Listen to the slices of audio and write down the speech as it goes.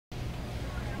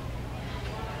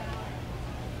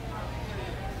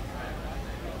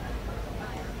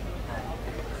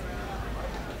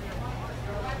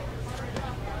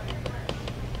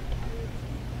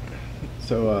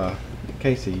So,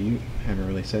 Casey, you haven't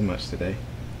really said much today.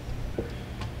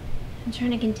 I'm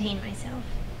trying to contain myself.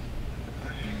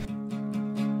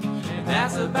 And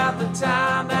that's about the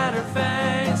time that her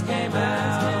fangs came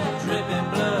out, dripping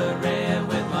blood red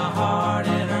with my heart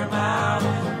in her mouth.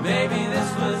 Maybe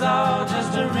this was all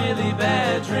just a really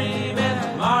bad dream,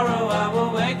 and tomorrow I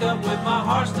will wake up with my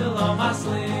heart still on my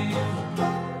sleeve.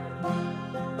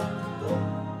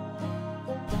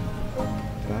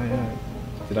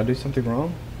 Did I do something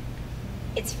wrong?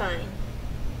 It's fine.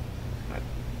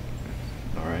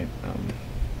 Alright,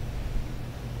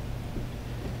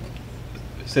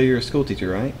 so you're a school teacher,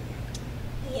 right?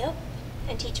 Yep.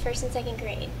 I teach 1st and 2nd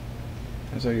grade.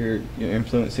 So you're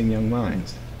influencing young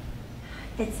minds.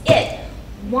 That's it.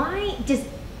 Why does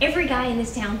every guy in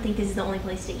this town think this is the only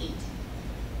place to eat?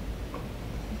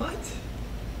 What?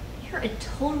 You're a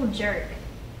total jerk.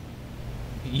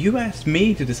 You asked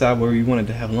me to decide where we wanted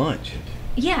to have lunch.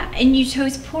 Yeah, and you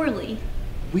chose poorly.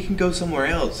 We can go somewhere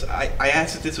else. I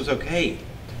asked if this was okay.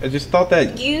 I just thought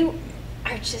that... You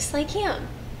are just like him.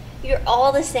 You're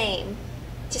all the same.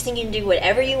 Just think you can do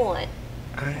whatever you want.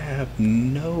 I have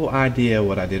no idea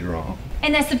what I did wrong.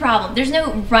 And that's the problem. There's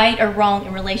no right or wrong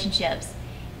in relationships.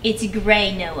 It's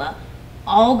gray, Noah.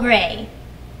 All gray.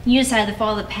 You decided to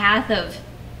follow the path of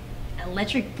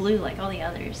electric blue like all the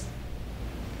others.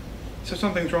 So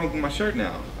something's wrong with my shirt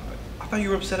now. I thought you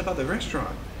were upset about the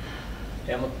restaurant.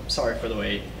 Yeah, I'm sorry for the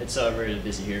wait. It's very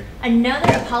busy here.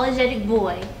 Another apologetic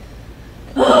boy.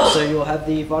 So you'll have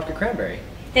the vodka cranberry.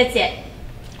 That's it.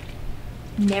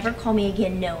 Never call me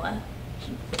again, Noah.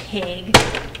 You pig.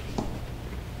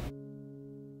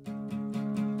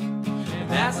 And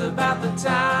that's about the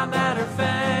time that her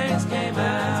fangs came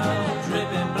out,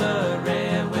 dripping blood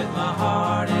red with my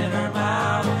heart in her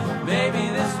mouth. Maybe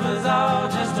this was all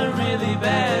just a really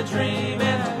bad dream,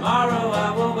 and tomorrow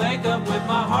I will wake up with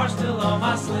my heart still on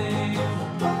my sleeve.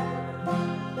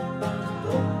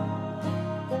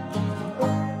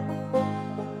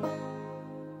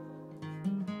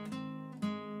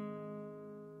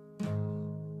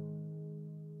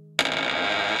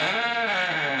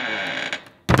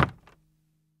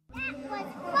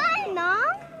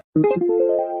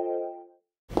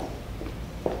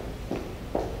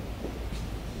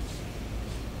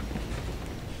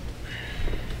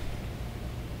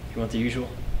 You want the usual?